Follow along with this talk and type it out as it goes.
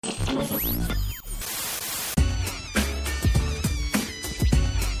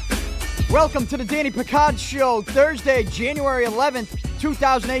Welcome to the Danny Picard Show, Thursday, January 11th,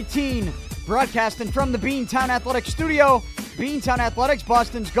 2018. Broadcasting from the Beantown Athletics Studio. Beantown Athletics,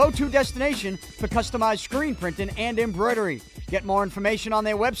 Boston's go-to destination for customized screen printing and embroidery. Get more information on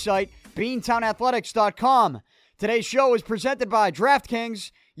their website, beantownathletics.com. Today's show is presented by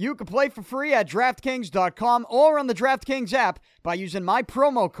DraftKings. You can play for free at DraftKings.com or on the DraftKings app by using my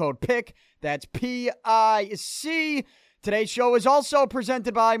promo code PIC. That's P-I-C. Today's show is also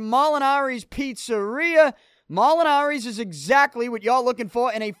presented by Molinari's Pizzeria. Molinari's is exactly what y'all looking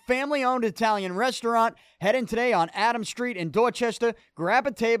for in a family-owned Italian restaurant. Head in today on Adams Street in Dorchester. Grab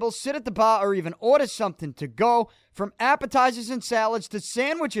a table, sit at the bar, or even order something to go. From appetizers and salads to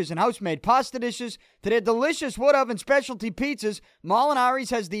sandwiches and house-made pasta dishes to their delicious wood-oven specialty pizzas,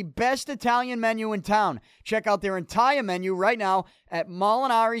 Molinari's has the best Italian menu in town. Check out their entire menu right now at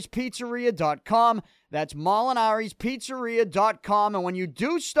molinarispizzeria.com. That's molinarispizzeria.com. And when you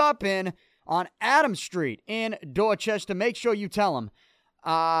do stop in on Adams Street in Dorchester, make sure you tell them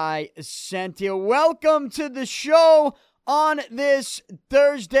I sent you. Welcome to the show on this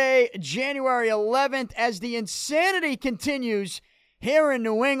Thursday, January 11th. As the insanity continues here in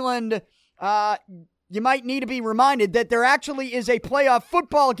New England, you might need to be reminded that there actually is a playoff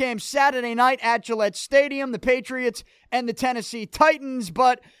football game Saturday night at Gillette Stadium, the Patriots and the Tennessee Titans.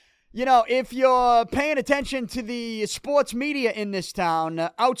 But you know, if you're paying attention to the sports media in this town,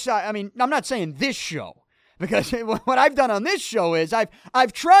 outside, I mean, I'm not saying this show, because what I've done on this show is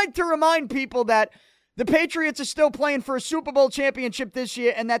I've tried to remind people that the Patriots are still playing for a Super Bowl championship this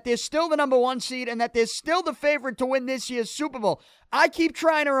year, and that they're still the number one seed, and that they're still the favorite to win this year's Super Bowl. I keep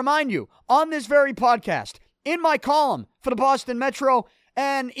trying to remind you on this very podcast, in my column for the Boston Metro,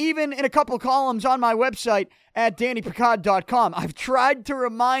 and even in a couple of columns on my website at DannyPicard.com. I've tried to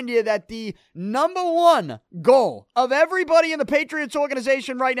remind you that the number one goal of everybody in the Patriots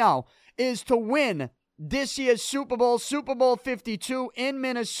organization right now is to win this year's Super Bowl, Super Bowl 52 in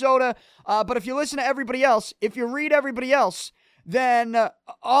Minnesota. But if you listen to everybody else, if you read everybody else, then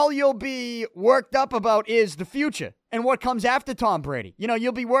all you'll be worked up about is the future and what comes after Tom Brady. You know,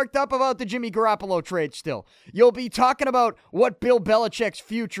 you'll be worked up about the Jimmy Garoppolo trade still. You'll be talking about what Bill Belichick's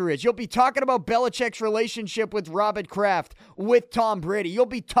future is. You'll be talking about Belichick's relationship with Robert Kraft, with Tom Brady. You'll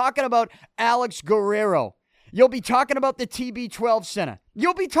be talking about Alex Guerrero. You'll be talking about the TB12 Center.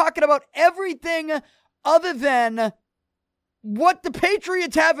 You'll be talking about everything other than what the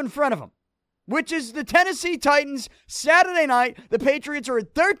Patriots have in front of them, which is the Tennessee Titans Saturday night. The Patriots are a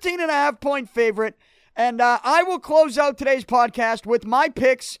 13.5-point favorite. And I will close out today's podcast with my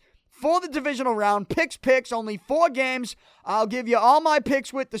picks for the divisional round. Picks, only 4 games. I'll give you all my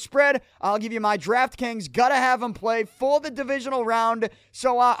picks with the spread. I'll give you my DraftKings. Gotta have them play for the divisional round.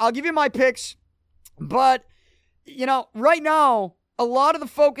 So I'll give you my picks. But, you know, right now, a lot of the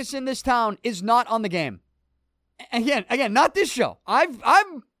focus in this town is not on the game. Again, not this show. I'm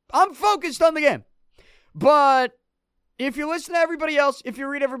focused on the game. But if you listen to everybody else, if you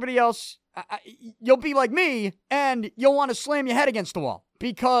read everybody else, you'll be like me, and you'll want to slam your head against the wall,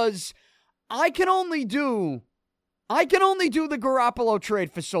 because I can only do the Garoppolo trade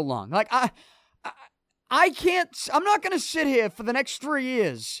for so long. Like I can't. I'm not going to sit here for the next 3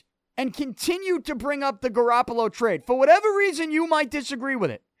 years and continue to bring up the Garoppolo trade for whatever reason you might disagree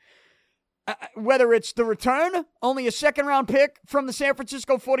with it. Whether it's the return, only a second-round pick from the San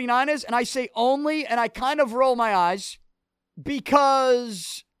Francisco 49ers, and I say only, and I kind of roll my eyes,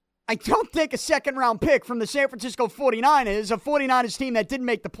 because I don't think a second-round pick from the San Francisco 49ers, a 49ers team that didn't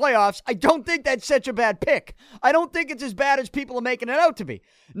make the playoffs, I don't think that's such a bad pick. I don't think it's as bad as people are making it out to be.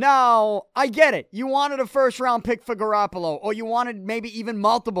 Now, I get it. You wanted a first-round pick for Garoppolo, or you wanted maybe even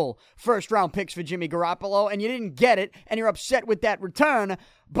multiple first-round picks for Jimmy Garoppolo, and you didn't get it, and you're upset with that return.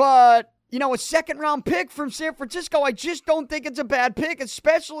 But, you know, a second-round pick from San Francisco, I just don't think it's a bad pick,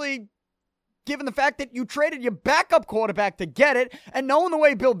 especially given the fact that you traded your backup quarterback to get it, and knowing the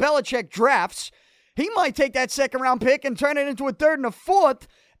way Bill Belichick drafts, he might take that second-round pick and turn it into a third and a fourth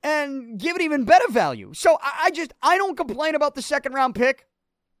and give it even better value. So I don't complain about the second-round pick.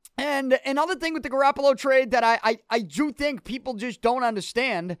 And another thing with the Garoppolo trade that I do think people just don't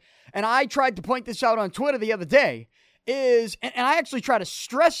understand, and I tried to point this out on Twitter the other day, is, and I actually try to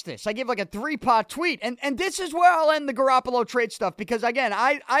stress this, I give like a 3-part tweet, and this is where I'll end the Garoppolo trade stuff, because again,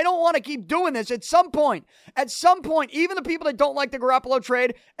 I don't want to keep doing this. At some point, even the people that don't like the Garoppolo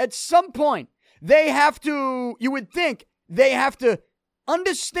trade, at some point, they have to, you would think, they have to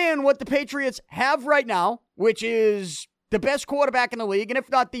understand what the Patriots have right now, which is the best quarterback in the league, and if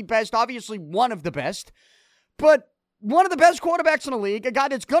not the best, obviously one of the best, but one of the best quarterbacks in the league, a guy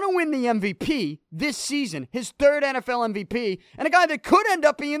that's going to win the MVP this season, his third NFL MVP, and a guy that could end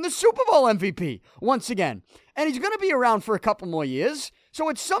up being the Super Bowl MVP once again. And he's going to be around for a couple more years. So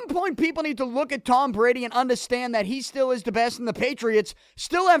at some point, people need to look at Tom Brady and understand that he still is the best, and the Patriots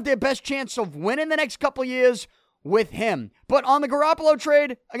still have their best chance of winning the next couple years with him. But on the Garoppolo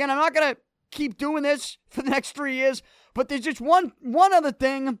trade, again, I'm not going to keep doing this for the next 3 years, but there's just one other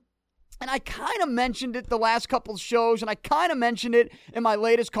thing. And I kind of mentioned it the last couple of shows, and I kind of mentioned it in my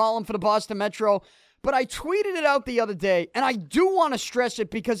latest column for the Boston Metro, but I tweeted it out the other day, and I do want to stress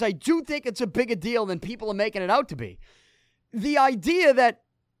it because I do think it's a bigger deal than people are making it out to be. The idea that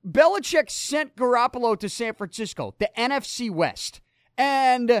Belichick sent Garoppolo to San Francisco, the NFC West,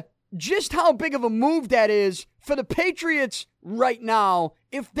 and just how big of a move that is for the Patriots right now,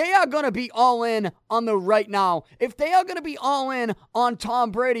 if they are going to be all in on the right now, if they are going to be all in on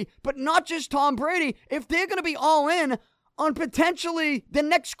Tom Brady, but not just Tom Brady, if they're going to be all in on potentially the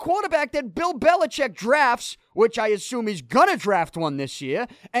next quarterback that Bill Belichick drafts, which I assume he's going to draft one this year,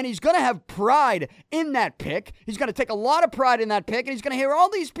 and he's going to have pride in that pick. He's going to take a lot of pride in that pick, and he's going to hear all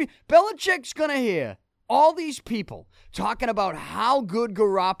these people. Belichick's going to hear all these people talking about how good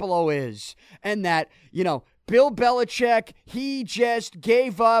Garoppolo is and that, Bill Belichick, he just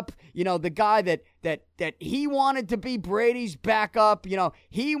gave up, the guy that he wanted to be Brady's backup,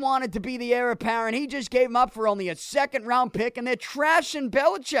 he wanted to be the heir apparent. He just gave him up for only a second-round pick, and they're trashing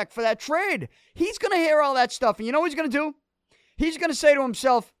Belichick for that trade. He's going to hear all that stuff, and you know what he's going to do? He's going to say to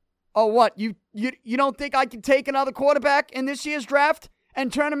himself, oh, what, you don't think I can take another quarterback in this year's draft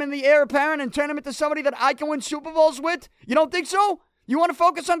and turn him into the heir apparent and turn him into somebody that I can win Super Bowls with? You don't think so? You want to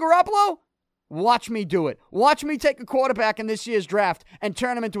focus on Garoppolo? Watch me do it. Watch me take a quarterback in this year's draft and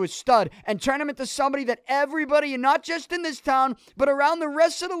turn him into a stud and turn him into somebody that everybody, and not just in this town, but around the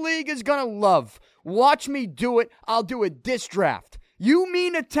rest of the league is going to love. Watch me do it. I'll do it this draft. You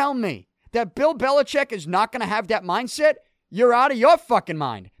mean to tell me that Bill Belichick is not going to have that mindset? You're out of your fucking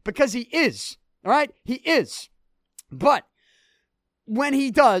mind, because he is. All right? He is. But when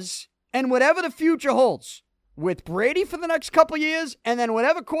he does, and whatever the future holds, with Brady for the next couple years, and then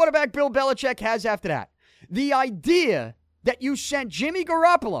whatever quarterback Bill Belichick has after that, the idea that you sent Jimmy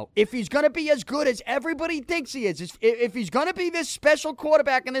Garoppolo, if he's going to be as good as everybody thinks he is, if he's going to be this special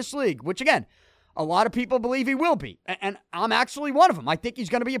quarterback in this league, which again, a lot of people believe he will be, and I'm actually one of them. I think he's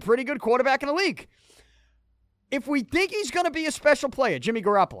going to be a pretty good quarterback in the league. If we think he's going to be a special player, Jimmy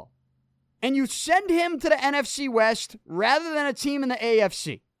Garoppolo, and you send him to the NFC West rather than a team in the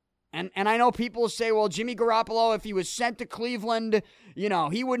AFC, and I know people say, well, Jimmy Garoppolo, if he was sent to Cleveland,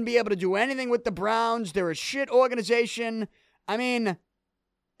 he wouldn't be able to do anything with the Browns. They're a shit organization. I mean,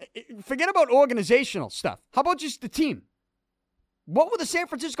 forget about organizational stuff. How about just the team? What were the San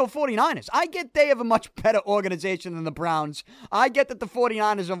Francisco 49ers? I get they have a much better organization than the Browns. I get that the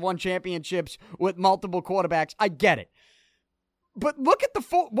 49ers have won championships with multiple quarterbacks. I get it. But look at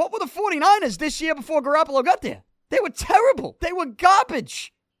what were the 49ers this year before Garoppolo got there? They were terrible. They were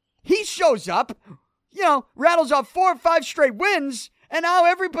garbage. He shows up, rattles off 4 or 5 straight wins, and now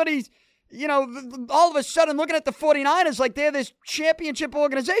everybody's, all of a sudden looking at the 49ers like they're this championship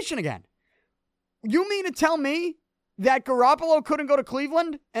organization again. You mean to tell me that Garoppolo couldn't go to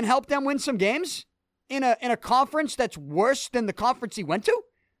Cleveland and help them win some games in a conference that's worse than the conference he went to?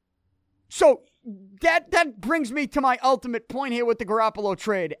 So that brings me to my ultimate point here with the Garoppolo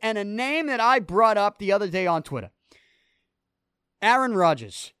trade, and a name that I brought up the other day on Twitter. Aaron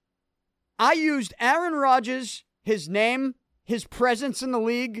Rodgers. I used Aaron Rodgers, his name, his presence in the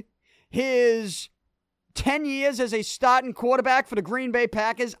league, his 10 years as a starting quarterback for the Green Bay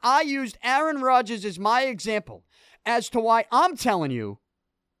Packers. I used Aaron Rodgers as my example as to why I'm telling you,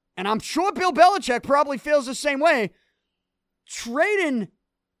 and I'm sure Bill Belichick probably feels the same way, trading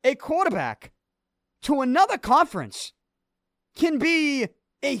a quarterback to another conference can be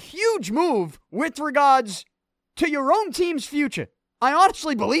a huge move with regards to your own team's future. I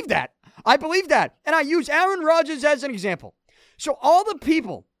honestly believe that. I believe that. And I use Aaron Rodgers as an example. So all the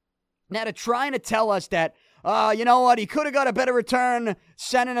people that are trying to tell us that, you know what, he could have got a better return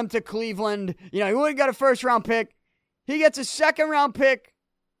sending him to Cleveland. He would have got a first-round pick. He gets a second-round pick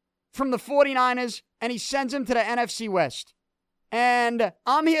from the 49ers, and he sends him to the NFC West. And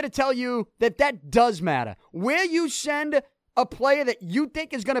I'm here to tell you that does matter. Where you send a player that you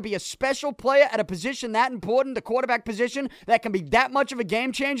think is going to be a special player at a position that important, the quarterback position, that can be that much of a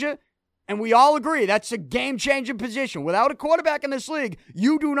game changer, and we all agree that's a game-changing position. Without a quarterback in this league,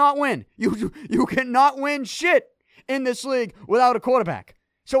 you do not win. You cannot win shit in this league without a quarterback.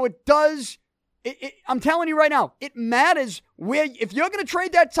 So it does I'm telling you right now, it matters where, if you're going to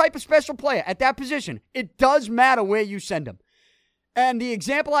trade that type of special player at that position, it does matter where you send him. And the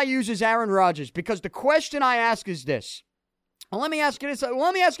example I use is Aaron Rodgers, because the question I ask is this. Well, let me ask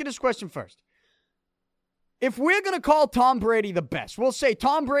you this question first. If we're going to call Tom Brady the best, we'll say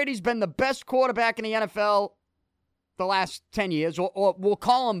Tom Brady's been the best quarterback in the NFL the last 10 years, or we'll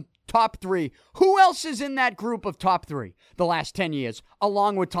call him top 3. Who else is in that group of top 3 the last 10 years,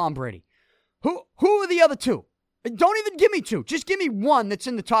 along with Tom Brady? Who are the other 2? Don't even give me 2. Just give me 1 that's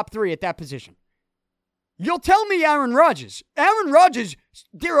in the top 3 at that position. You'll tell me Aaron Rodgers. Aaron Rodgers,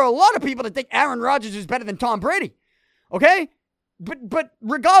 there are a lot of people that think Aaron Rodgers is better than Tom Brady. Okay? But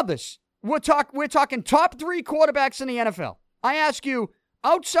regardless, we're talking top 3 quarterbacks in the NFL. I ask you,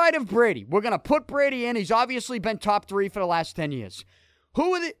 outside of Brady, we're going to put Brady in. He's obviously been top 3 for the last 10 years.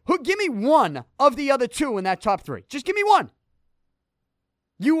 Who give me 1 of the other 2 in that top 3. Just give me 1.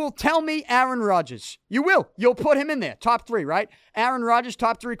 You will tell me Aaron Rodgers. You will. You'll put him in there. Top 3, right? Aaron Rodgers,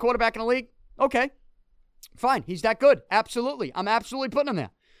 top 3 quarterback in the league? Okay. Fine. He's that good. Absolutely. I'm absolutely putting him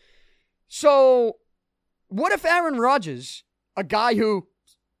there. So, what if Aaron Rodgers, a guy who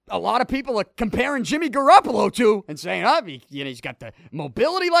a lot of people are comparing Jimmy Garoppolo to and saying, he's got the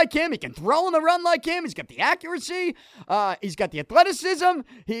mobility like him. He can throw in the run like him. He's got the accuracy. He's got the athleticism.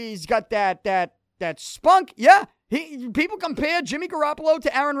 He's got that spunk. Yeah. People compare Jimmy Garoppolo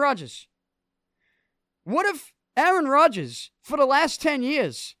to Aaron Rodgers. What if Aaron Rodgers, for the last 10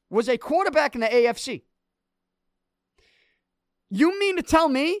 years, was a quarterback in the AFC? You mean to tell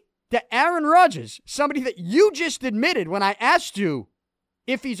me that Aaron Rodgers, somebody that you just admitted when I asked you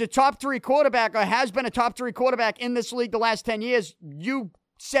if he's a top 3 quarterback or has been a top 3 quarterback in this league the last 10 years, you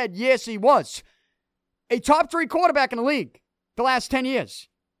said yes, he was. A top 3 quarterback in the league the last 10 years.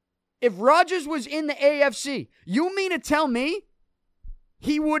 If Rodgers was in the AFC, you mean to tell me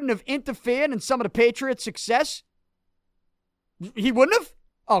he wouldn't have interfered in some of the Patriots' success? He wouldn't have?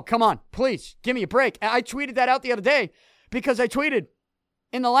 Oh, come on. Please, give me a break. I tweeted that out the other day because I tweeted,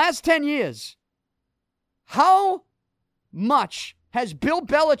 in the last 10 years, how much has Bill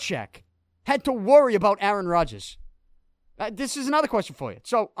Belichick had to worry about Aaron Rodgers? This is another question for you.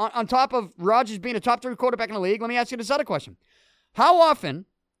 So, on top of Rodgers being a top 3 quarterback in the league, let me ask you this other question. How often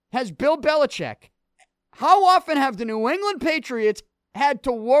has Bill Belichick, how often have the New England Patriots had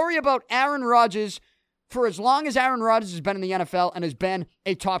to worry about Aaron Rodgers for as long as Aaron Rodgers has been in the NFL and has been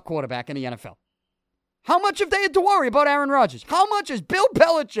a top quarterback in the NFL? How much have they had to worry about Aaron Rodgers? How much has Bill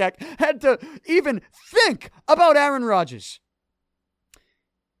Belichick had to even think about Aaron Rodgers?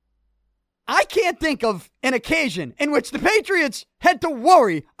 I can't think of an occasion in which the Patriots had to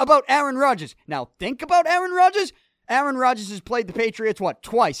worry about Aaron Rodgers. Now, think about Aaron Rodgers. Aaron Rodgers has played the Patriots,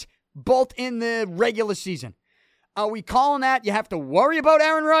 twice, both in the regular season. Are we calling that you have to worry about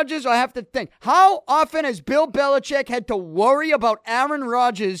Aaron Rodgers, or I have to think? How often has Bill Belichick had to worry about Aaron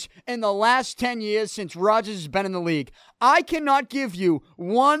Rodgers in the last 10 years since Rodgers has been in the league? I cannot give you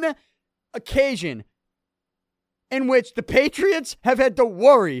one occasion in which the Patriots have had to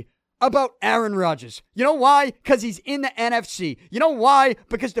worry about Aaron Rodgers. You know why? Because he's in the NFC. You know why?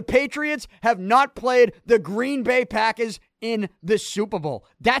 Because the Patriots have not played the Green Bay Packers in the Super Bowl.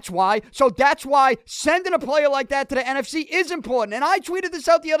 That's why. So that's why sending a player like that to the NFC is important. And I tweeted this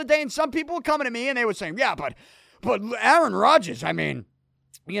out the other day, and some people were coming to me and they were saying, yeah, but Aaron Rodgers, I mean,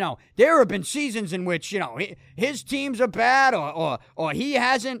 there have been seasons in which, his teams are bad or he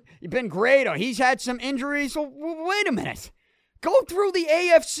hasn't been great or he's had some injuries. So wait a minute. Go through the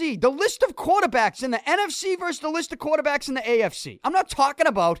AFC, the list of quarterbacks in the NFC versus the list of quarterbacks in the AFC. I'm not talking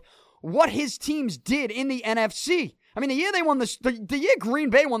about what his teams did in the NFC. I mean, the year they won the year Green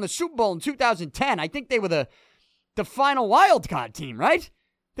Bay won the Super Bowl in 2010, I think they were the final wild card team, right?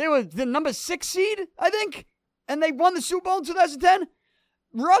 They were the number 6 seed, I think, and they won the Super Bowl in 2010.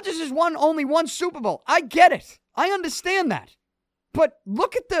 Rodgers has won only one Super Bowl. I get it. I understand that. But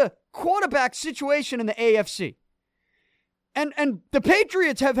look at the quarterback situation in the AFC. And the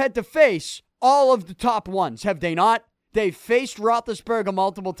Patriots have had to face all of the top ones, have they not? They've faced Roethlisberger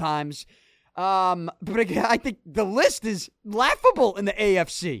multiple times. But again, I think the list is laughable in the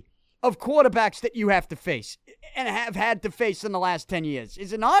AFC of quarterbacks that you have to face and have had to face in the last 10 years.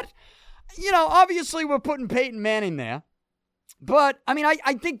 Is it not? Obviously we're putting Peyton Manning there. But, I mean,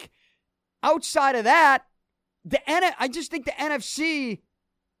 I think outside of that, I just think the NFC,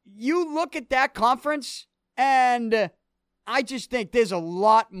 you look at that conference, and I just think there's a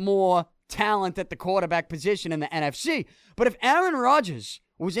lot more talent at the quarterback position in the NFC. But if Aaron Rodgers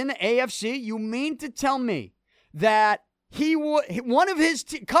was in the AFC, you mean to tell me that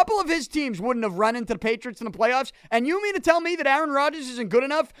couple of his teams wouldn't have run into the Patriots in the playoffs. And you mean to tell me that Aaron Rodgers isn't good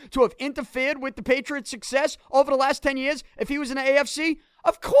enough to have interfered with the Patriots' success over the last 10 years if he was in the AFC?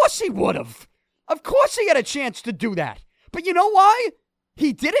 Of course he would have. Of course he had a chance to do that. But you know why?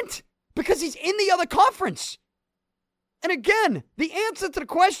 He didn't. Because he's in the other conference. And again, the answer to the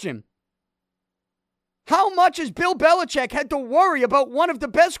question, how much has Bill Belichick had to worry about one of the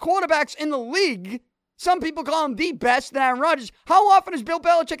best quarterbacks in the league? Some people call him the best than Aaron Rodgers. How often has Bill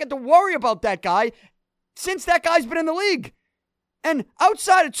Belichick had to worry about that guy since that guy's been in the league? And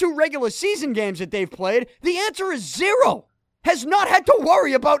outside of 2 regular season games that they've played, the answer is 0. Has not had to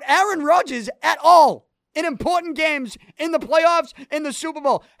worry about Aaron Rodgers at all in important games, in the playoffs, in the Super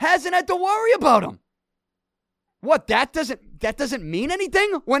Bowl. Hasn't had to worry about him. What, that doesn't mean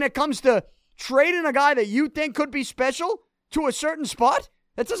anything when it comes to trading a guy that you think could be special to a certain spot?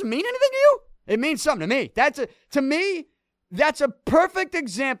 That doesn't mean anything to you? It means something to me. To me, that's a perfect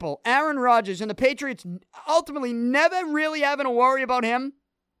example. Aaron Rodgers and the Patriots ultimately never really having to worry about him.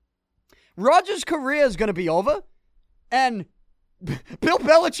 Rodgers' career is going to be over, and Bill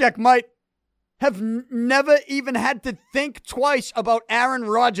Belichick might have never even had to think twice about Aaron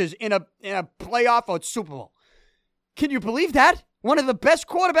Rodgers in a playoff or Super Bowl. Can you believe that? One of the best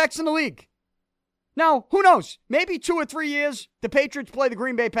quarterbacks in the league. Now, who knows? Maybe 2 or 3 years, the Patriots play the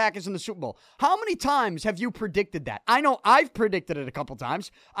Green Bay Packers in the Super Bowl. How many times have you predicted that? I know I've predicted it a couple times.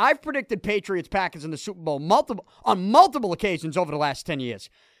 I've predicted Patriots Packers in the Super Bowl on multiple occasions over the last 10 years.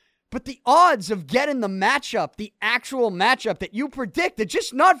 But the odds of getting the actual matchup that you predict, are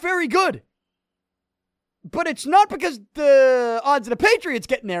just not very good. But it's not because the odds of the Patriots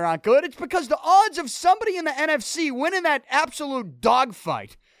getting there aren't good. It's because the odds of somebody in the NFC winning that absolute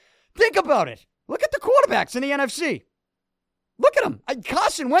dogfight. Think about it. Look at the quarterbacks in the NFC. Look at them.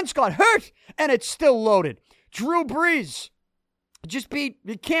 Carson Wentz got hurt, and it's still loaded. Drew Brees just beat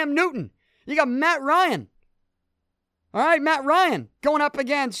Cam Newton. You got Matt Ryan. All right, Matt Ryan going up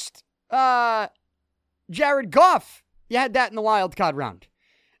against Jared Goff. You had that in the wild card round.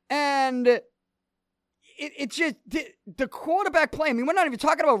 And it's just the quarterback play. I mean, we're not even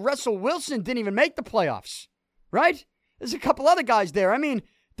talking about Russell Wilson didn't even make the playoffs, right? There's a couple other guys there. I mean,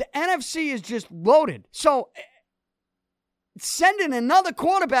 the NFC is just loaded. So sending another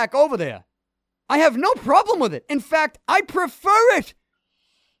quarterback over there, I have no problem with it. In fact, I prefer it.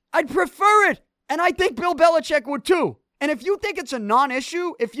 I'd prefer it. And I think Bill Belichick would too. And if you think it's a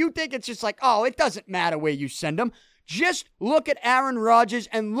non-issue, if you think it's just like, oh, it doesn't matter where you send them, just look at Aaron Rodgers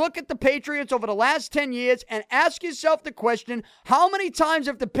and look at the Patriots over the last 10 years and ask yourself the question, how many times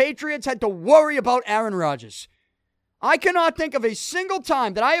have the Patriots had to worry about Aaron Rodgers? I cannot think of a single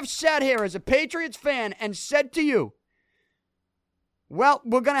time that I have sat here as a Patriots fan and said to you, well,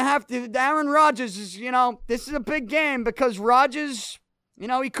 we're going to have to, Aaron Rodgers is, this is a big game because Rodgers,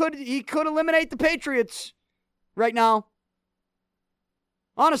 he could eliminate the Patriots right now.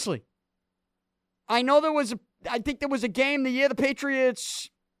 Honestly. I know I think there was a game the year the Patriots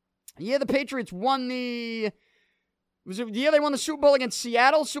won was it the year they won the Super Bowl against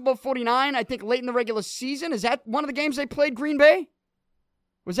Seattle, Super Bowl 49, I think late in the regular season? Is that one of the games they played Green Bay?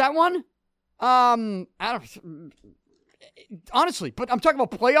 Was that one? Honestly, but I'm talking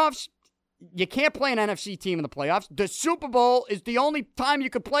about playoffs. You can't play an NFC team in the playoffs. The Super Bowl is the only time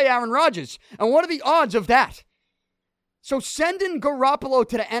you could play Aaron Rodgers. And what are the odds of that? So sending Garoppolo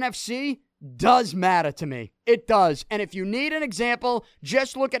to the NFC does matter to me. It does. And if you need an example,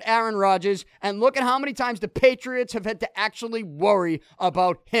 just look at Aaron Rodgers and look at how many times the Patriots have had to actually worry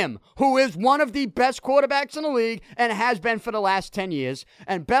about him, who is one of the best quarterbacks in the league and has been for the last 10 years.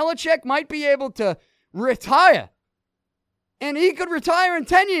 And Belichick might be able to retire. And he could retire in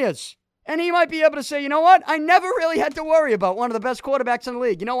 10 years. And he might be able to say, you know what? I never really had to worry about one of the best quarterbacks in the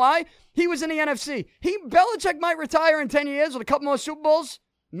league. You know why? He was in the NFC. Belichick might retire in 10 years with a couple more Super Bowls.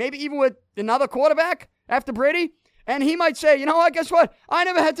 Maybe even with another quarterback after Brady. And he might say, you know what, guess what? I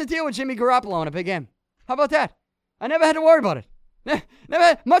never had to deal with Jimmy Garoppolo in a big game. How about that? I never had to worry about it.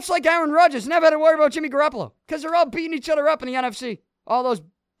 Much like Aaron Rodgers, never had to worry about Jimmy Garoppolo. Because they're all beating each other up in the NFC. All those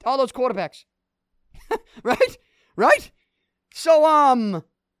quarterbacks. Right? So,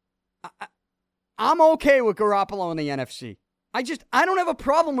 I'm okay with Garoppolo in the NFC. I don't have a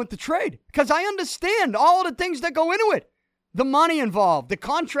problem with the trade. Because I understand all the things that go into it. The money involved, the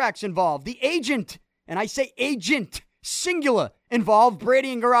contracts involved, the agent, and I say agent, singular, involved,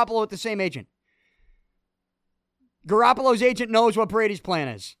 Brady and Garoppolo with the same agent. Garoppolo's agent knows what Brady's plan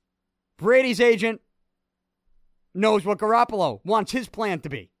is. Brady's agent knows what Garoppolo wants his plan to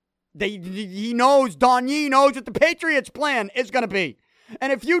be. Don Yee knows what the Patriots' plan is going to be.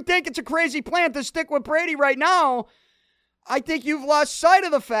 And if you think it's a crazy plan to stick with Brady right now, I think you've lost sight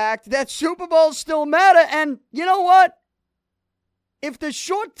of the fact that Super Bowls still matter. And you know what? If the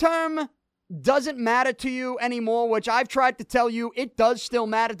short term doesn't matter to you anymore, which I've tried to tell you, it does still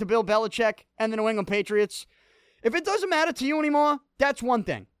matter to Bill Belichick and the New England Patriots. If it doesn't matter to you anymore, that's one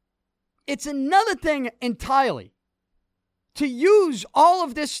thing. It's another thing entirely to use all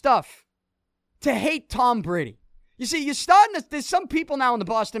of this stuff to hate Tom Brady. You see, there's some people now in the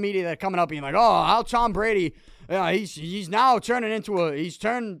Boston media that are coming up being like, oh, how Tom Brady, he's now turned into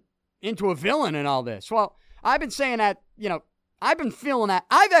a villain and all this. Well, I've been saying that, I've been feeling that.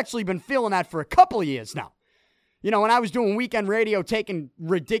 I've actually been feeling that for a couple of years now. When I was doing weekend radio, taking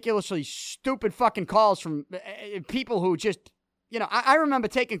ridiculously stupid fucking calls from people who just, I remember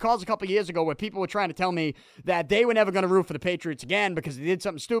taking calls a couple of years ago where people were trying to tell me that they were never going to root for the Patriots again because they did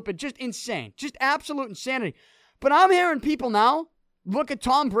something stupid. Just insane. Just absolute insanity. But I'm hearing people now look at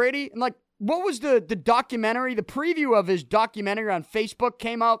Tom Brady and like, what was the documentary? The preview of his documentary on Facebook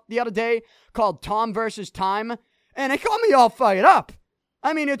came out the other day called Tom versus Time. And it got me all fired up.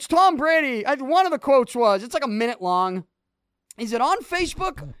 I mean, it's Tom Brady. One of the quotes was, it's like a minute long. Is it on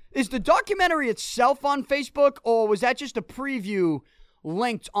Facebook? Is the documentary itself on Facebook? Or was that just a preview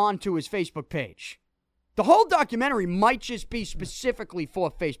linked onto his Facebook page? The whole documentary might just be specifically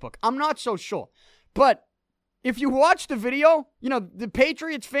for Facebook. I'm not so sure. But if you watch the video, the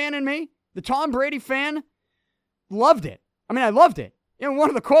Patriots fan in me, the Tom Brady fan, loved it. I mean, I loved it. One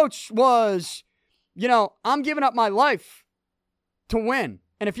of the quotes was, I'm giving up my life to win.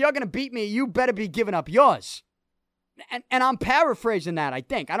 And if you're going to beat me, you better be giving up yours. And I'm paraphrasing that, I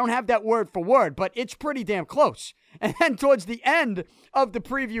think. I don't have that word for word, but it's pretty damn close. And then towards the end of the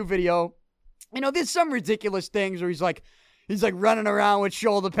preview video, there's some ridiculous things where he's like running around with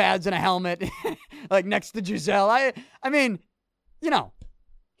shoulder pads and a helmet, like next to Giselle. I mean,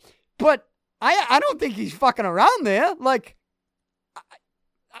 but I don't think he's fucking around there. Like,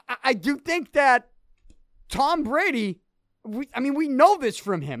 I do think that Tom Brady, we know this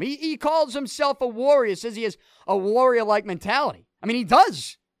from him. He calls himself a warrior, says he has a warrior-like mentality. I mean, he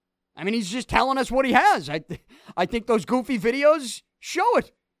does. I mean, he's just telling us what he has. I think those goofy videos show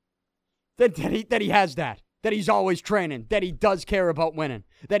it. That he has that he's always training, that he does care about winning,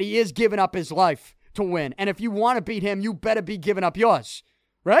 that he is giving up his life to win. And if you want to beat him, you better be giving up yours,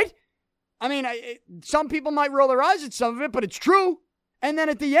 right? I mean, some people might roll their eyes at some of it, but it's true. And then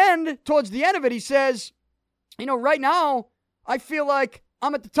towards the end of it, he says, right now, I feel like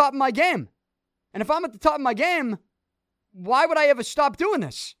I'm at the top of my game. And if I'm at the top of my game, why would I ever stop doing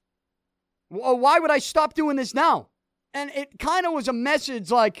this? Or why would I stop doing this now? And it kind of was a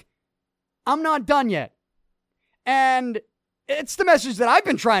message like, I'm not done yet. And it's the message that I've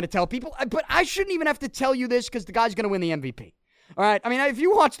been trying to tell people, but I shouldn't even have to tell you this because the guy's going to win the MVP. All right? I mean, if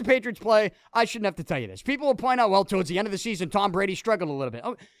you watch the Patriots play, I shouldn't have to tell you this. People will point out, well, towards the end of the season, Tom Brady struggled a little bit.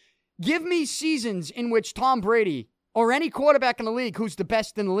 Oh, give me seasons in which Tom Brady or any quarterback in the league who's the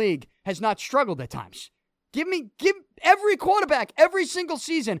best in the league has not struggled at times. Give every quarterback, every single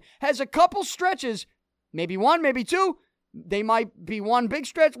season has a couple stretches, maybe one, maybe two. They might be one big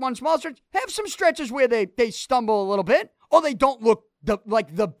stretch, one small stretch. Have some stretches where they stumble a little bit, or they don't look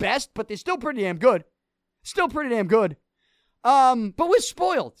like the best, but they're still pretty damn good. But we're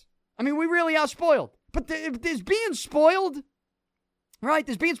spoiled. I mean, we really are spoiled. But there's being spoiled, right?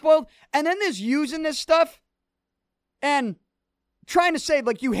 There's being spoiled, and then there's using this stuff and trying to say,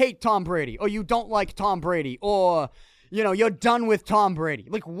 like, you hate Tom Brady, or you don't like Tom Brady, or, you're done with Tom Brady.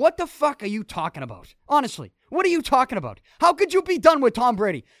 Like, what the fuck are you talking about? Honestly, what are you talking about? How could you be done with Tom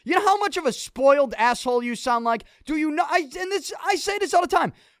Brady? You know how much of a spoiled asshole you sound like? Do you know? I say this all the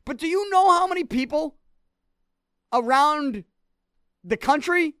time, but do you know how many people around the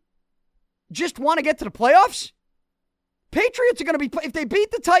country just want to get to the playoffs? Patriots are going to be, if they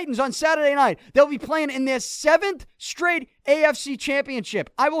beat the Titans on Saturday night, they'll be playing in their 7th straight AFC championship.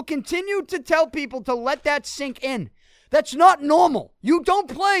 I will continue to tell people to let that sink in. That's not normal. You don't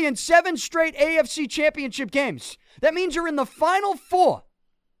play in 7 straight AFC championship games. That means you're in the final 4.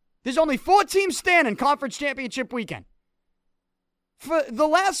 There's only 4 teams standing conference championship weekend. For the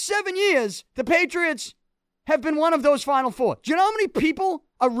last 7 years, the Patriots have been one of those final 4. Do you know how many people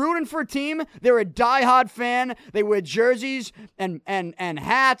are rooting for a team? They're a diehard fan. They wear jerseys and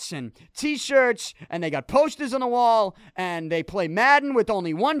hats and T-shirts, and they got posters on the wall, and they play Madden with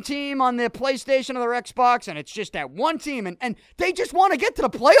only one team on their PlayStation or their Xbox, and it's just that one team, and they just want to get to the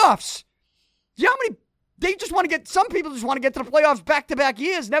playoffs. Do you know how many? Some people just want to get to the playoffs back-to-back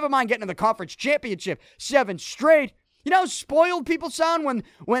years, never mind getting to the conference championship 7 straight. You know how spoiled people sound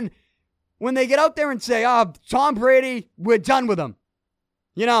when they get out there and say, oh, Tom Brady, we're done with him.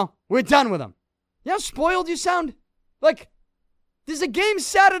 We're done with him. You know how spoiled you sound? Like, there's a game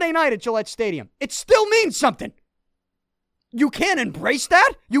Saturday night at Gillette Stadium. It still means something. You can't embrace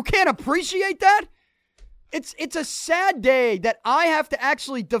that? You can't appreciate that? It's a sad day that I have to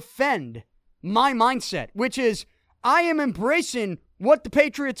actually defend my mindset, which is I am embracing what the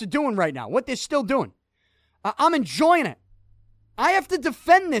Patriots are doing right now, what they're still doing. I'm enjoying it. I have to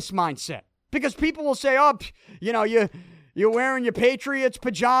defend this mindset because people will say, oh, you're wearing your Patriots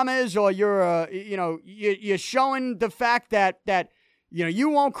pajamas, or you're showing the fact that you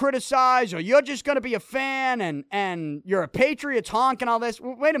won't criticize, or you're just going to be a fan and you're a Patriots honk and all this.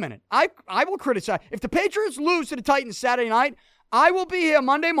 Wait a minute. I will criticize. If the Patriots lose to the Titans Saturday night, I will be here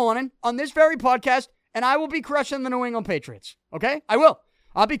Monday morning on this very podcast, and I will be crushing the New England Patriots. Okay? I will.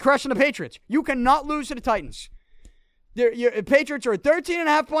 I'll be crushing the Patriots. You cannot lose to the Titans. Your Patriots are a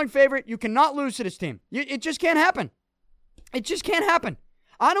 13.5-point favorite. You cannot lose to this team. It just can't happen. It just can't happen.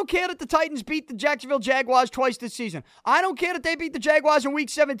 I don't care that the Titans beat the Jacksonville Jaguars twice this season. I don't care that they beat the Jaguars in Week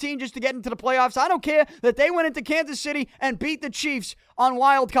 17 just to get into the playoffs. I don't care that they went into Kansas City and beat the Chiefs on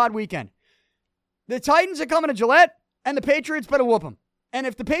Wild Card Weekend. The Titans are coming to Gillette, and the Patriots better whoop them. And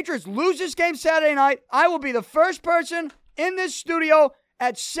if the Patriots lose this game Saturday night, I will be the first person in this studio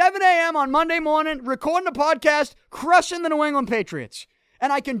at 7 a.m. on Monday morning recording a podcast crushing the New England Patriots.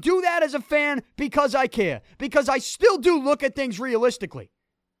 And I can do that as a fan because I care. Because I still do look at things realistically.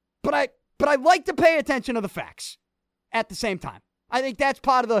 But I like to pay attention to the facts at the same time. I think that's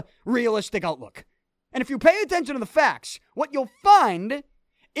part of the realistic outlook. And if you pay attention to the facts, what you'll find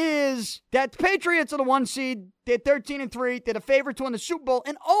is that the Patriots are the 1 seed. They're 13-3. They're the favorite to win the Super Bowl.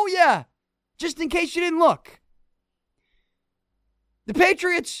 And oh yeah, just in case you didn't look, the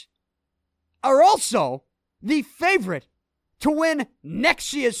Patriots are also the favorite to win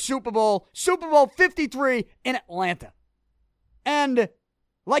next year's Super Bowl, Super Bowl 53 in Atlanta. And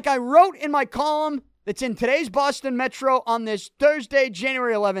like I wrote in my column that's in today's Boston Metro on this Thursday,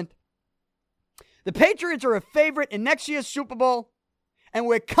 January 11th, the Patriots are a favorite in next year's Super Bowl, and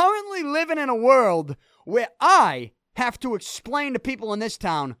we're currently living in a world where I have to explain to people in this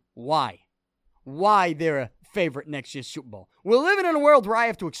town why they're a favorite next year's Super Bowl. We're living in a world where I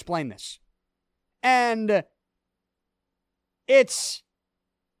have to explain this. And it's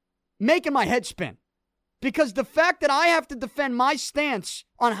making my head spin. Because the fact that I have to defend my stance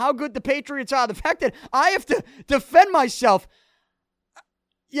on how good the Patriots are, the fact that I have to defend myself,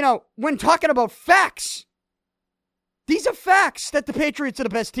 when talking about facts, these are facts that the Patriots are the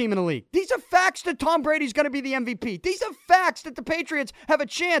best team in the league. These are facts that Tom Brady's going to be the MVP. These are facts that the Patriots have a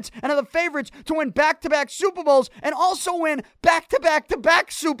chance and are the favorites to win back-to-back Super Bowls and also win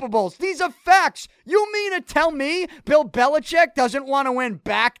back-to-back-to-back Super Bowls. These are facts. You mean to tell me Bill Belichick doesn't want to win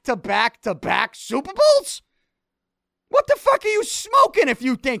back-to-back-to-back Super Bowls? What the fuck are you smoking if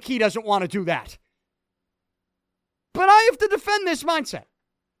you think he doesn't want to do that? But I have to defend this mindset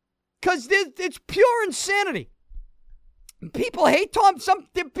because it's pure insanity. People hate some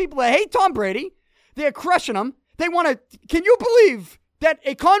people that hate Tom Brady. They're crushing him. They want to. Can you believe that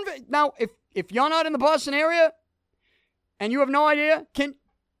now? If you're not in the Boston area and you have no idea,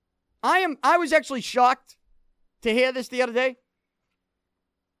 I was actually shocked to hear this the other day.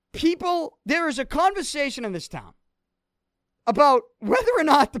 There is a conversation in this town about whether or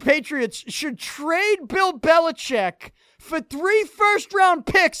not the Patriots should trade Bill Belichick for 3 first-round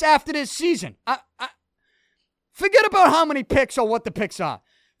picks after this season. Forget about how many picks or what the picks are.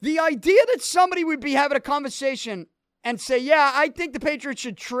 The idea that somebody would be having a conversation and say, yeah, I think the Patriots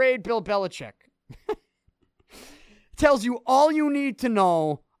should trade Bill Belichick tells you all you need to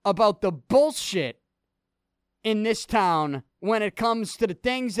know about the bullshit in this town when it comes to the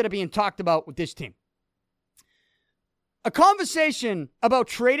things that are being talked about with this team. A conversation about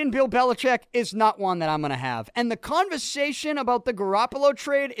trading Bill Belichick is not one that I'm going to have. And the conversation about the Garoppolo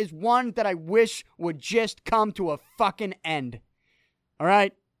trade is one that I wish would just come to a fucking end. All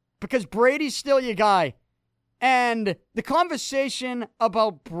right? Because Brady's still your guy. And the conversation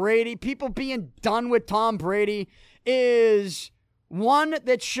about Brady, people being done with Tom Brady, is one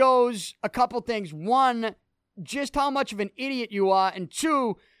that shows a couple things. One, just how much of an idiot you are. And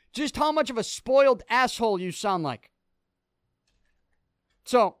two, just how much of a spoiled asshole you sound like.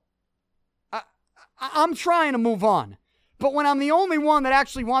 So, I'm trying to move on. But when I'm the only one that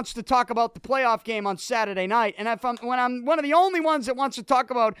actually wants to talk about the playoff game on Saturday night, and when I'm one of the only ones that wants to talk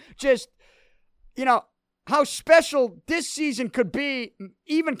about just, how special this season could be,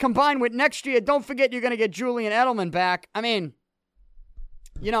 even combined with next year, don't forget you're going to get Julian Edelman back. I mean,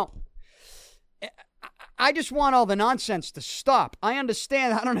 I just want all the nonsense to stop. I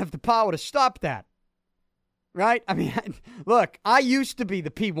understand I don't have the power to stop that. Right? I mean, look, I used to be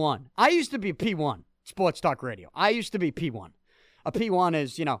the P1. I used to be a P1. sports talk radio. I used to be P1. A P1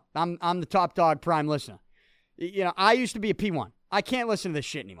 is, I'm the top dog prime listener. I used to be a P1. I can't listen to this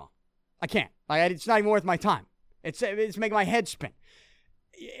shit anymore. I can't. It's not even worth my time. It's making my head spin.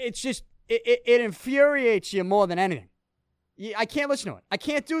 It's just, it infuriates you more than anything. I can't listen to it. I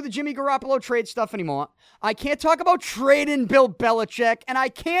can't do the Jimmy Garoppolo trade stuff anymore. I can't talk about trading Bill Belichick, and I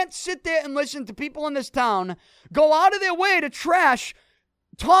can't sit there and listen to people in this town go out of their way to trash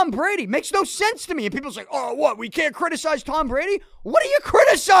Tom Brady. Makes no sense to me. And people say, oh, what? We can't criticize Tom Brady? What are you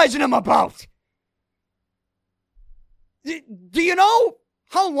criticizing him about? Do you know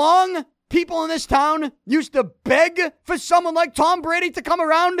how long people in this town used to beg for someone like Tom Brady to come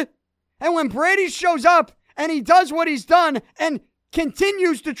around? And when Brady shows up and he does what he's done and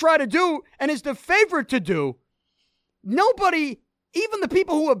continues to try to do and is the favorite to do, nobody, even the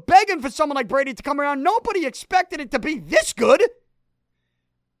people who were begging for someone like Brady to come around, nobody expected it to be this good.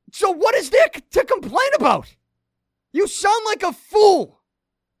 So what is there to complain about? You sound like a fool.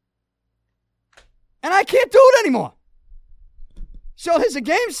 And I can't do it anymore. So there's a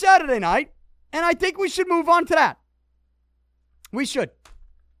game Saturday night, and I think we should move on to that. We should.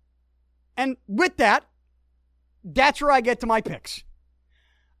 And with that, that's where I get to my picks.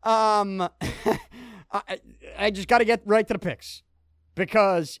 I just got to get right to the picks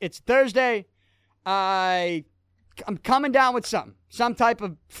because it's Thursday. I'm coming down with something. Some type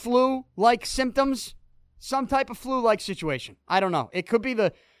of flu-like symptoms. Some type of flu-like situation. I don't know. It could be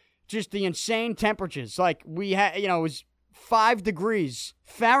just the insane temperatures. Like we had, it was 5 degrees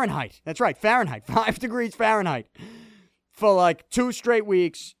Fahrenheit. That's right, Fahrenheit. 5 degrees Fahrenheit for like 2 straight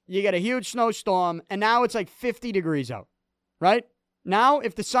weeks. You get a huge snowstorm, and now it's like 50 degrees out, right? Now,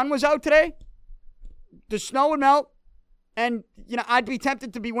 if the sun was out today, the snow would melt, and, I'd be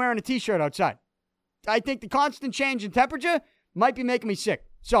tempted to be wearing a T-shirt outside. I think the constant change in temperature might be making me sick.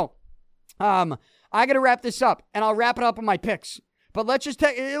 So, I got to wrap this up, and I'll wrap it up on my picks. But let's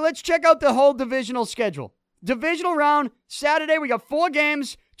check out the whole divisional schedule. Divisional round, Saturday, we got 4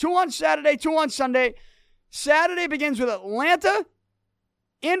 games, 2 on Saturday, 2 on Sunday. Saturday begins with Atlanta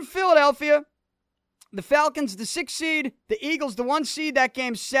in Philadelphia. The Falcons, the 6th seed. The Eagles, the 1 seed. That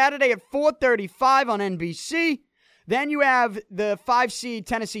game's Saturday at 4:35 on NBC. Then you have the 5 seed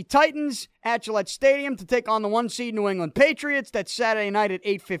Tennessee Titans at Gillette Stadium to take on the 1 seed New England Patriots. That's Saturday night at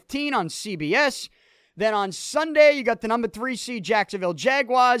 8:15 on CBS. Then on Sunday, you got the number 3 seed Jacksonville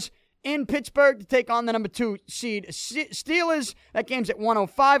Jaguars in Pittsburgh to take on the number 2 seed Steelers. That game's at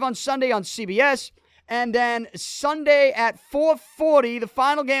 1:05 on Sunday on CBS. And then Sunday at 4:40, the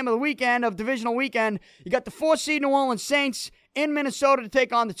final game of the weekend, of divisional weekend, you got the 4 seed New Orleans Saints in Minnesota to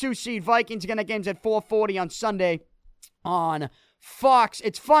take on the 2 seed Vikings. Again, that game's at 4:40 on Sunday on Fox.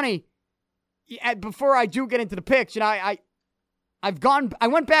 It's funny, before I do get into the picks, I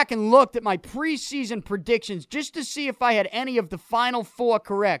went back and looked at my preseason predictions just to see if I had any of the final 4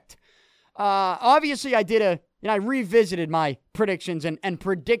 correct. Obviously, I revisited my predictions and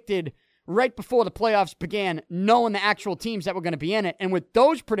predicted right before the playoffs began, knowing the actual teams that were going to be in it. And with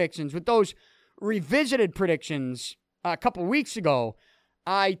those predictions, with those revisited predictions a couple weeks ago,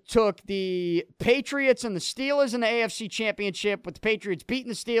 I took the Patriots and the Steelers in the AFC Championship, with the Patriots beating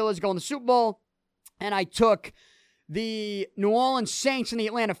the Steelers, going to the Super Bowl. And I took the New Orleans Saints and the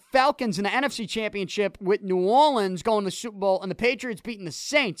Atlanta Falcons in the NFC Championship, with New Orleans going to the Super Bowl and the Patriots beating the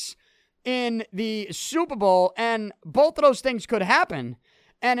Saints in the Super Bowl. And both of those things could happen.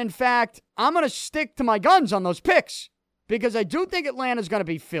 And in fact, I'm going to stick to my guns on those picks because I do think Atlanta's going to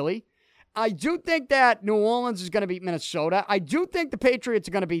beat Philly. I do think that New Orleans is going to beat Minnesota. I do think the Patriots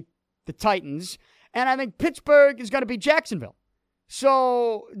are going to beat the Titans. And I think Pittsburgh is going to beat Jacksonville.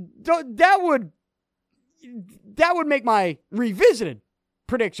 So that would make my revisited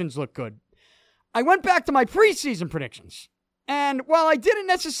predictions look good. I went back to my preseason predictions. And while I didn't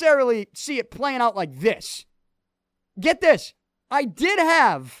necessarily see it playing out like this, get this. I did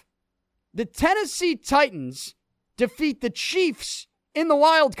have the Tennessee Titans defeat the Chiefs in the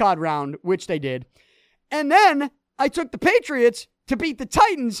wild card round, which they did. And then I took the Patriots to beat the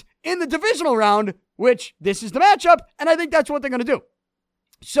Titans in the divisional round, which this is the matchup, and I think that's what they're going to do.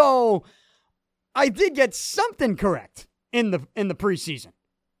 So I did get something correct in the preseason.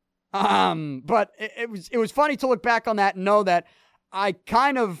 But it was funny to look back on that and know that I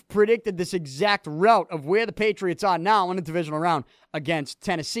kind of predicted this exact route of where the Patriots are now in the divisional round against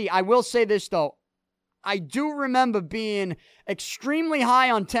Tennessee. I will say this, though. I do remember being extremely high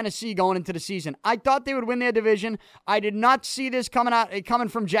on Tennessee going into the season. I thought they would win their division. I did not see this coming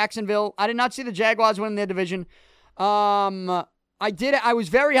from Jacksonville. I did not see the Jaguars winning their division. I was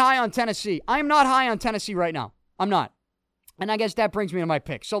very high on Tennessee. I am not high on Tennessee right now. I'm not. And I guess that brings me to my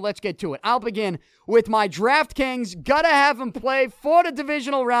pick. So let's get to it. I'll begin with my DraftKings. Gotta have them play for the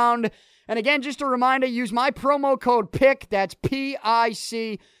divisional round. And again, just a reminder, use my promo code PIC, that's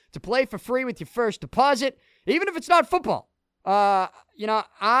PIC, to play for free with your first deposit, even if it's not football.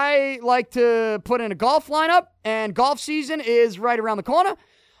 I like to put in a golf lineup, and golf season is right around the corner.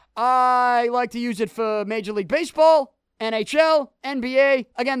 I like to use it for Major League Baseball, NHL, NBA.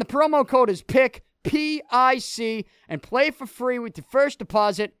 Again, the promo code is PIC, PIC, and play for free with your first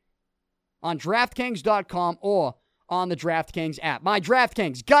deposit on DraftKings.com or on the DraftKings app. My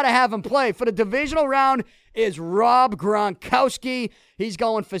DraftKings, gotta have him play for the divisional round, is Rob Gronkowski. He's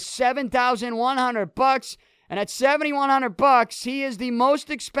going for $7,100, and at $7,100, he is the most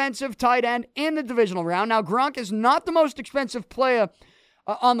expensive tight end in the divisional round. Now, Gronk is not the most expensive player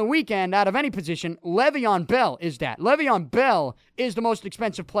on the weekend out of any position. Le'Veon Bell is that. Le'Veon Bell is the most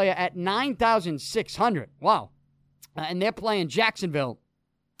expensive player at $9,600. Wow. And they're playing Jacksonville.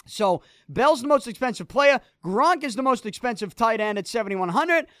 So Bell's the most expensive player. Gronk is the most expensive tight end at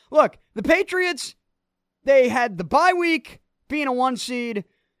 $7,100. Look, the Patriots, they had the bye week being a 1 seed.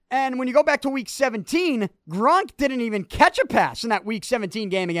 And when you go back to week 17, Gronk didn't even catch a pass in that week 17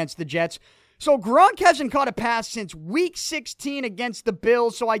 game against the Jets. So Gronk hasn't caught a pass since week 16 against the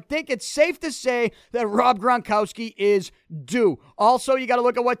Bills. So I think it's safe to say that Rob Gronkowski is due. Also, you got to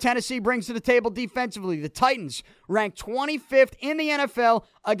look at what Tennessee brings to the table defensively. The Titans ranked 25th in the NFL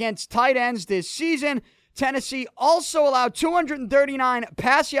against tight ends this season. Tennessee also allowed 239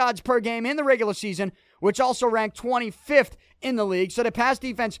 pass yards per game in the regular season, which also ranked 25th in the league. So the pass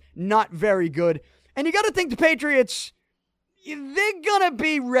defense, not very good. And you got to think the Patriots, they're going to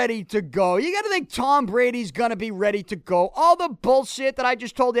be ready to go. You got to think Tom Brady's going to be ready to go. All the bullshit that I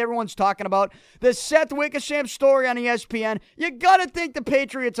just told everyone's talking about, the Seth Wickersham story on ESPN, you got to think the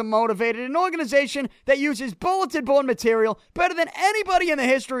Patriots are motivated. An organization that uses bulletin board material better than anybody in the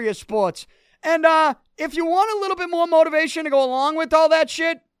history of sports. And if you want a little bit more motivation to go along with all that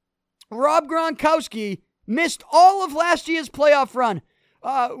shit, Rob Gronkowski missed all of last year's playoff run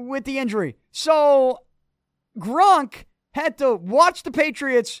with the injury. So Gronk had to watch the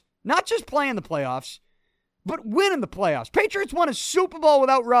Patriots not just play in the playoffs, but win in the playoffs. Patriots won a Super Bowl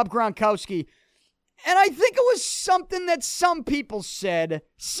without Rob Gronkowski. And I think it was something that some people said.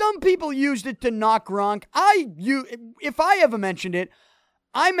 Some people used it to knock Gronk. If I ever mentioned it,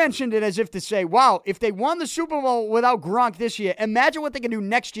 I mentioned it as if to say, wow, if they won the Super Bowl without Gronk this year, imagine what they can do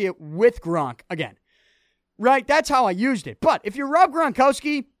next year with Gronk again. Right? That's how I used it. But if you're Rob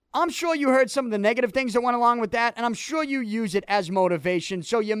Gronkowski, I'm sure you heard some of the negative things that went along with that, and I'm sure you use it as motivation.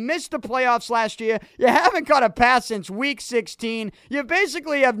 So you missed the playoffs last year. You haven't caught a pass since week 16. You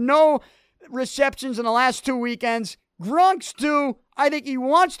basically have no receptions in the last 2 weekends. Gronk's due. I think he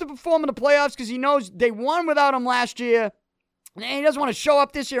wants to perform in the playoffs because he knows they won without him last year. And he doesn't want to show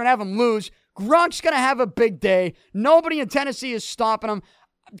up this year and have him lose. Gronk's going to have a big day. Nobody in Tennessee is stopping him.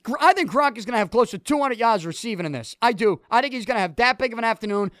 I think Gronk is going to have close to 200 yards receiving in this. I do. I think he's going to have that big of an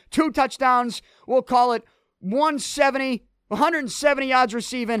afternoon. 2 touchdowns. We'll call it 170 yards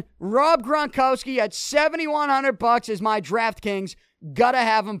receiving. Rob Gronkowski at $7,100 is my DraftKings. Got to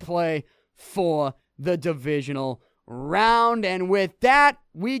have him play for the divisional round. And with that,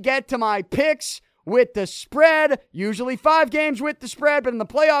 we get to my picks with the spread. Usually 5 games with the spread, but in the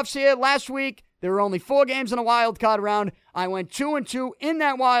playoffs here last week, there were only 4 games in a wild card round. I went 2-2 in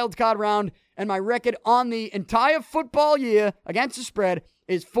that wild card round, and my record on the entire football year against the spread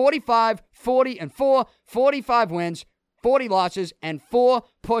is 45, 40, and 4. 45 wins, 40 losses, and 4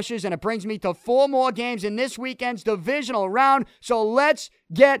 pushes, and it brings me to 4 more games in this weekend's divisional round. So let's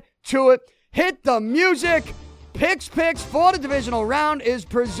get to it. Hit the music. Picks for the divisional round is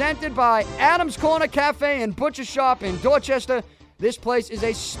presented by Adams Corner Cafe and Butcher Shop in Dorchester. This place is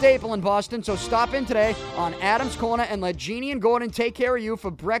a staple in Boston, so stop in today on Adams Corner and let Jeannie and Gordon take care of you for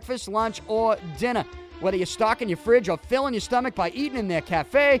breakfast, lunch, or dinner. Whether you're stocking your fridge or filling your stomach by eating in their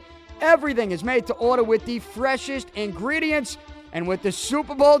cafe, everything is made to order with the freshest ingredients. And with the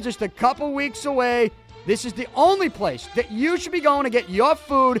Super Bowl just a couple weeks away, this is the only place that you should be going to get your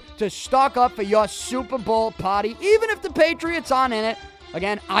food to stock up for your Super Bowl party, even if the Patriots aren't in it.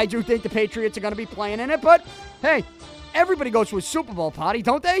 Again, I do think the Patriots are going to be playing in it, but hey, everybody goes to a Super Bowl party,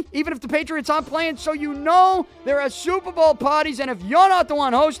 don't they? Even if the Patriots aren't playing, so you know there are Super Bowl parties, and if you're not the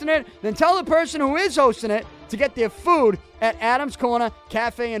one hosting it, then tell the person who is hosting it to get their food at Adams Corner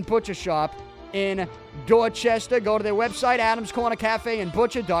Cafe and Butcher Shop in Dorchester. Go to their website,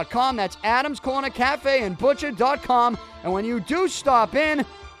 adamscornercafeandbutcher.com. That's adamscornercafeandbutcher.com. And when you do stop in,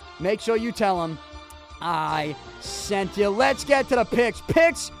 make sure you tell them I sent you. Let's get to the picks.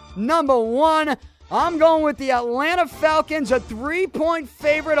 Picks number 1. I'm going with the Atlanta Falcons, a 3-point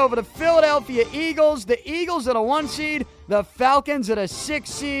favorite over the Philadelphia Eagles. The Eagles at a 1 seed, the Falcons at a 6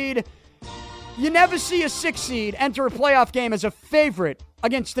 seed. You never see a 6 seed enter a playoff game as a favorite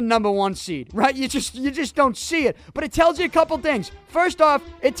against the number 1 seed, right? You just don't see it. But it tells you a couple things. First off,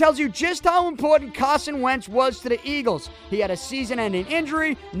 it tells you just how important Carson Wentz was to the Eagles. He had a season-ending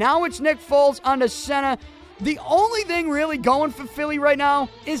injury. Now it's Nick Foles under center. The only thing really going for Philly right now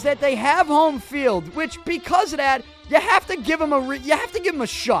is that they have home field, which because of that, you have to give them a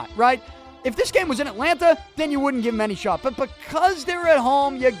shot, right? If this game was in Atlanta, then you wouldn't give them any shot. But because they're at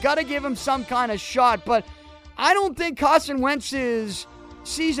home, you got to give them some kind of shot. But I don't think Carson Wentz's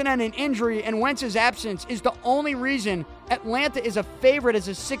season-ending injury and Wentz's absence is the only reason Atlanta is a favorite as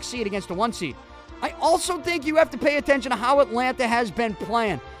a 6 seed against a 1 seed. I also think you have to pay attention to how Atlanta has been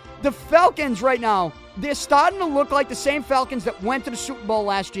playing. The Falcons right now, they're starting to look like the same Falcons that went to the Super Bowl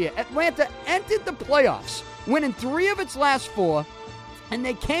last year. Atlanta entered the playoffs, winning 3 of its last 4, and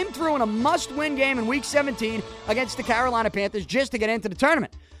they came through in a must-win game in Week 17 against the Carolina Panthers just to get into the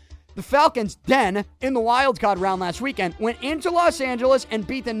tournament. The Falcons then, in the wildcard round last weekend, went into Los Angeles and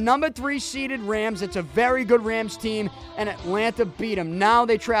beat the number 3 seeded Rams. It's a very good Rams team, and Atlanta beat them. Now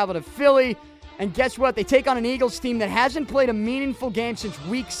they travel to Philly. And guess what? They take on an Eagles team that hasn't played a meaningful game since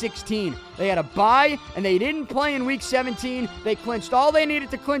Week 16. They had a bye, and they didn't play in Week 17. They clinched all they needed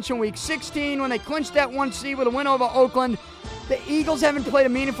to clinch in Week 16 when they clinched that 1 seed with a win over Oakland. The Eagles haven't played a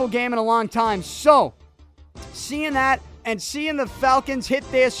meaningful game in a long time. So, seeing that and seeing the Falcons hit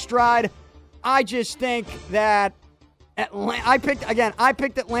their stride, I just think that I picked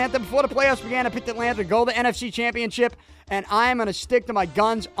Atlanta before the playoffs began. I picked Atlanta to go to the NFC Championship, and I am going to stick to my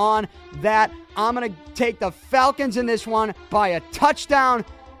guns on that. I'm going to take the Falcons in this one by a touchdown.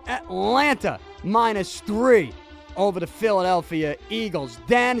 Atlanta -3 over the Philadelphia Eagles.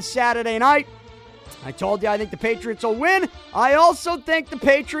 Then Saturday night, I told you I think the Patriots will win. I also think the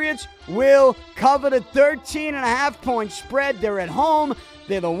Patriots will cover the 13.5-point spread. They're at home.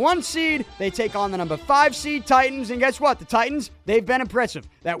 They're the 1 seed. They take on the number 5 seed Titans. And guess what? The Titans, they've been impressive.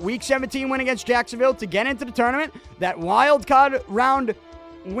 That Week 17 win against Jacksonville to get into the tournament, that wild card round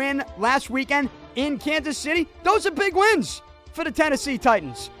win last weekend in Kansas City, those are big wins for the Tennessee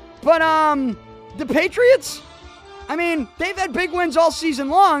Titans. But the Patriots, I mean, they've had big wins all season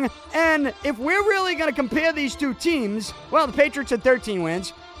long, and if we're really going to compare these two teams, well, the Patriots had 13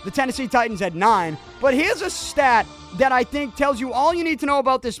 wins, the Tennessee Titans had 9, but here's a stat that I think tells you all you need to know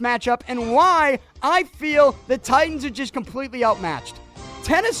about this matchup and why I feel the Titans are just completely outmatched.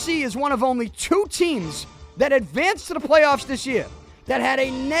 Tennessee is one of only 2 teams that advanced to the playoffs this year that had a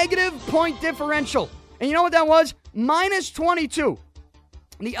negative point differential, and you know what that was? -22.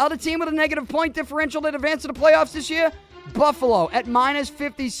 The other team with a negative point differential that advanced to the playoffs this year, Buffalo at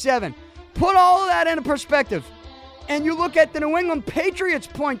 -57. Put all of that into perspective, and you look at the New England Patriots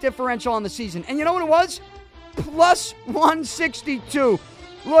point differential on the season, and you know what it was? +162.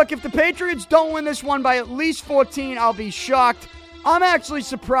 Look, if the Patriots don't win this one by at least 14, I'll be shocked. I'm actually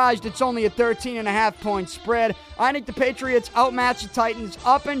surprised it's only a 13.5-point spread. I think the Patriots outmatch the Titans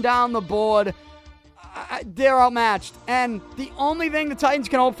up and down the board. They're outmatched. And the only thing the Titans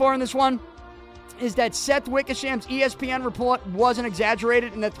can hope for in this one is that Seth Wickesham's ESPN report wasn't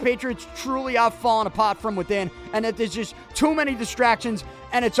exaggerated and that the Patriots truly are falling apart from within and that there's just too many distractions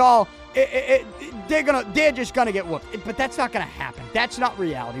and it's all... They're just gonna get whooped. But that's not gonna happen. That's not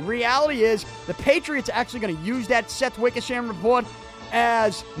reality. Reality is the Patriots are actually gonna use that Seth Wickesham report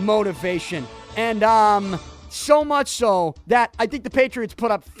as motivation. And so much so that I think the Patriots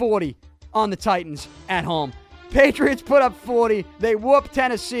put up 40 on the Titans at home. Patriots put up 40. They whoop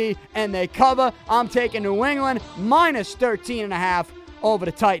Tennessee and they cover. I'm taking New England -13.5 over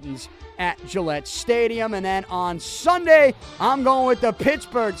the Titans at Gillette Stadium. And then on Sunday, I'm going with the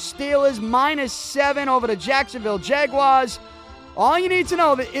Pittsburgh Steelers -7 over the Jacksonville Jaguars. All you need to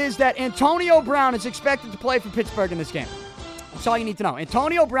know is that Antonio Brown is expected to play for Pittsburgh in this game. That's all you need to know.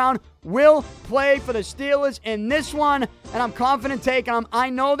 Antonio Brown will play for the Steelers in this one, and I'm confident taking them.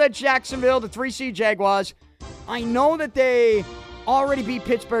 I know that Jacksonville, the 3-seed Jaguars, I know that they already beat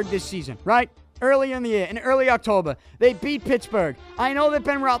Pittsburgh this season, right? Earlier in the year, in early October, they beat Pittsburgh. I know that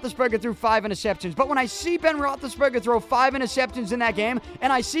Ben Roethlisberger threw 5 interceptions, but when I see Ben Roethlisberger throw 5 interceptions in that game,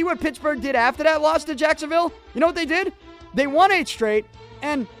 and I see what Pittsburgh did after that loss to Jacksonville, you know what they did? They won 8 straight,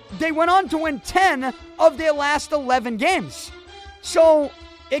 and they went on to win 10 of their last 11 games. So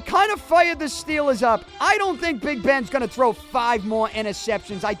it kind of fired the Steelers up. I don't think Big Ben's going to throw 5 more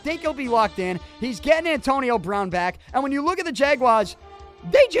interceptions. I think he'll be locked in. He's getting Antonio Brown back. And when you look at the Jaguars,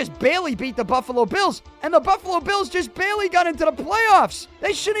 They just barely beat the Buffalo Bills, and the Buffalo Bills just barely got into the playoffs.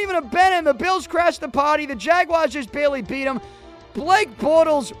 They shouldn't even have been in. The Bills crashed the party. The Jaguars just barely beat them. Blake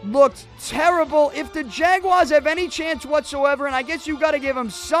Bortles looked terrible. If the Jaguars have any chance whatsoever, and I guess you got to give them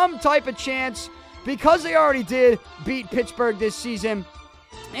some type of chance because they already did beat Pittsburgh this season,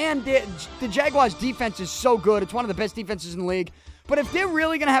 and the Jaguars' defense is so good. It's one of the best defenses in the league. But if they're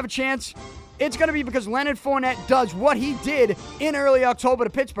really going to have a chance, it's going to be because Leonard Fournette does what he did in early October to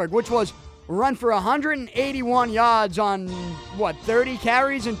Pittsburgh, which was run for 181 yards on, 30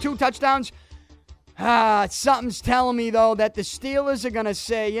 carries and 2 touchdowns? Something's telling me, though, that the Steelers are going to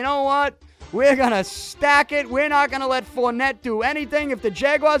say, you know what? We're going to stack it. We're not going to let Fournette do anything. If the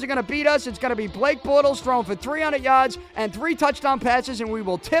Jaguars are going to beat us, it's going to be Blake Bortles throwing for 300 yards and 3 touchdown passes, and we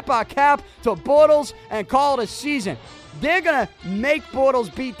will tip our cap to Bortles and call it a season. They're going to make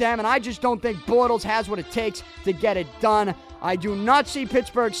Bortles beat them, and I just don't think Bortles has what it takes to get it done. I do not see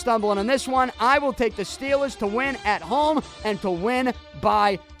Pittsburgh stumbling on this one. I will take the Steelers to win at home and to win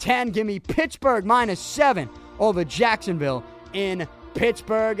by 10. Give me Pittsburgh -7 over Jacksonville in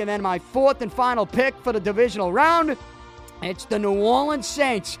Pittsburgh. And then my fourth and final pick for the divisional round, it's the New Orleans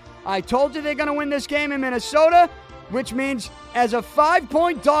Saints. I told you they're going to win this game in Minnesota, which means as a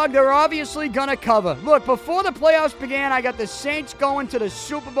 5-point dog, they're obviously going to cover. Look, before the playoffs began, I got the Saints going to the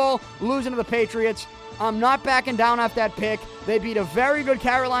Super Bowl, losing to the Patriots. I'm not backing down off that pick. They beat a very good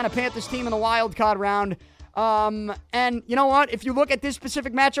Carolina Panthers team in the wild card round. And you know what? If you look at this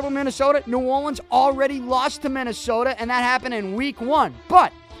specific matchup with Minnesota, New Orleans already lost to Minnesota, and that happened in week 1.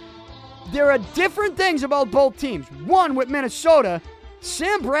 But there are different things about both teams. One, with Minnesota,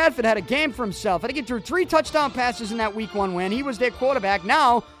 Sam Bradford had a game for himself. I think he threw 3 touchdown passes in that week 1 win. He was their quarterback.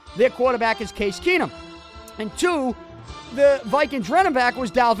 Now, their quarterback is Case Keenum. And 2, the Vikings running back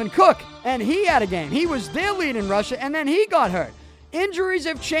was Dalvin Cook, and he had a game. He was their leading rusher, and then he got hurt. Injuries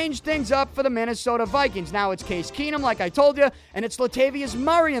have changed things up for the Minnesota Vikings. Now it's Case Keenum, like I told you, and it's Latavius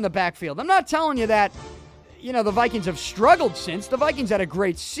Murray in the backfield. I'm not telling you that, the Vikings have struggled since. The Vikings had a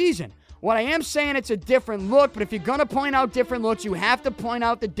great season. What I am saying, it's a different look, but if you're going to point out different looks, you have to point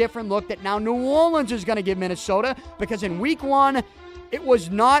out the different look that now New Orleans is going to give Minnesota, because in week 1, it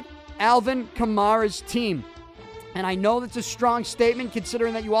was not Alvin Kamara's team. And I know that's a strong statement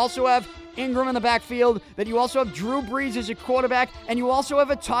considering that you also have Ingram in the backfield, that you also have Drew Brees as your quarterback, and you also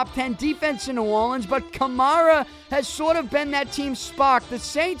have a top 10 defense in New Orleans, but Kamara has sort of been that team's spark. The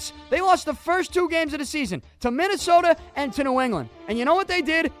Saints, they lost the first 2 games of the season to Minnesota and to New England. And you know what they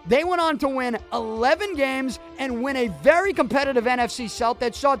did? They went on to win 11 games and win a very competitive NFC South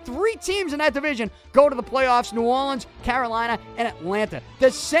that saw 3 teams in that division go to the playoffs: New Orleans, Carolina, and Atlanta.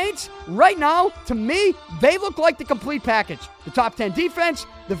 The Saints, right now, to me, they look like the complete package. The top 10 defense,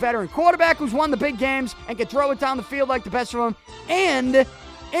 the veteran quarterback who's won the big games and can throw it down the field like the best of them, and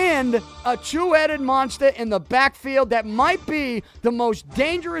a two-headed monster in the backfield that might be the most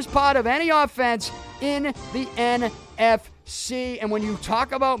dangerous part of any offense in the NFC. And when you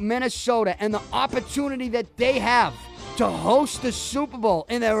talk about Minnesota and the opportunity that they have to host the Super Bowl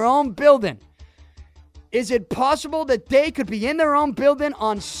in their own building, is it possible that they could be in their own building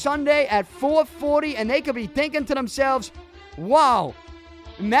on Sunday at 4:40 and they could be thinking to themselves, wow,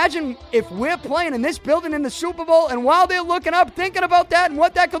 imagine if we're playing in this building in the Super Bowl, and while they're looking up, thinking about that and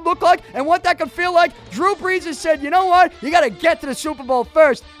what that could look like and what that could feel like, Drew Brees has said, you know what, you got to get to the Super Bowl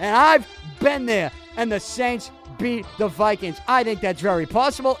first, and I've been there, and the Saints beat the Vikings. I think that's very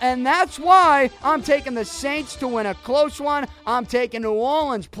possible, and that's why I'm taking the Saints to win a close one. I'm taking New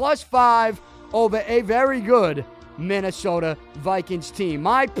Orleans +5 over a very good Minnesota Vikings team.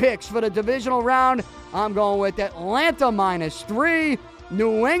 My picks for the divisional round, I'm going with Atlanta -3,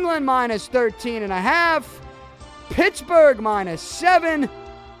 New England -13.5, Pittsburgh -7,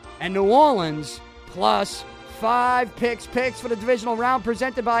 and New Orleans +5. Picks for the divisional round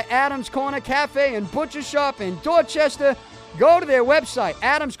presented by Adams Corner Cafe and Butcher Shop in Dorchester. Go to their website,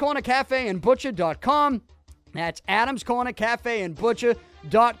 adamscornercafeandbutcher.com. That's Adams Corner Cafe and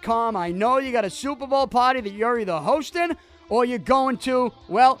Butcher.com. I know you got a Super Bowl party that you're either hosting or you're going to.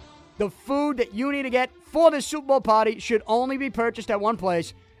 Well, the food that you need to get for the Super Bowl party should only be purchased at one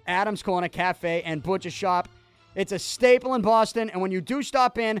place, Adams Corner Cafe and Butcher Shop. It's a staple in Boston, and when you do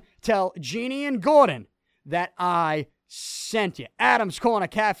stop in, tell Jeannie and Gordon that I sent you. Adams Corner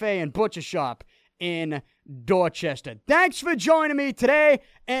Cafe and Butcher Shop in Dorchester. Thanks for joining me today.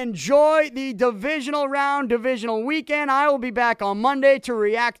 Enjoy the divisional round, divisional weekend. I will be back on Monday to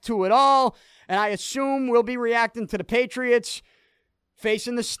react to it all, and I assume we'll be reacting to the Patriots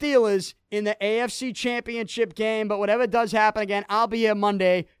facing the Steelers in the AFC Championship game. But whatever does happen again, I'll be here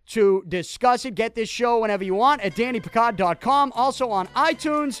Monday to discuss it. Get this show whenever you want at DannyPicard.com. Also on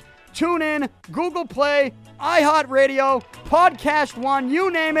iTunes, TuneIn, Google Play, iHeartRadio, Podcast One,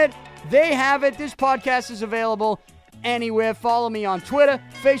 you name it, they have it. This podcast is available anywhere. Follow me on Twitter,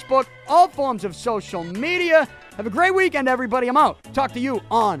 Facebook, all forms of social media. Have a great weekend, everybody. I'm out. Talk to you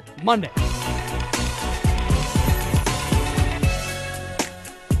on Monday.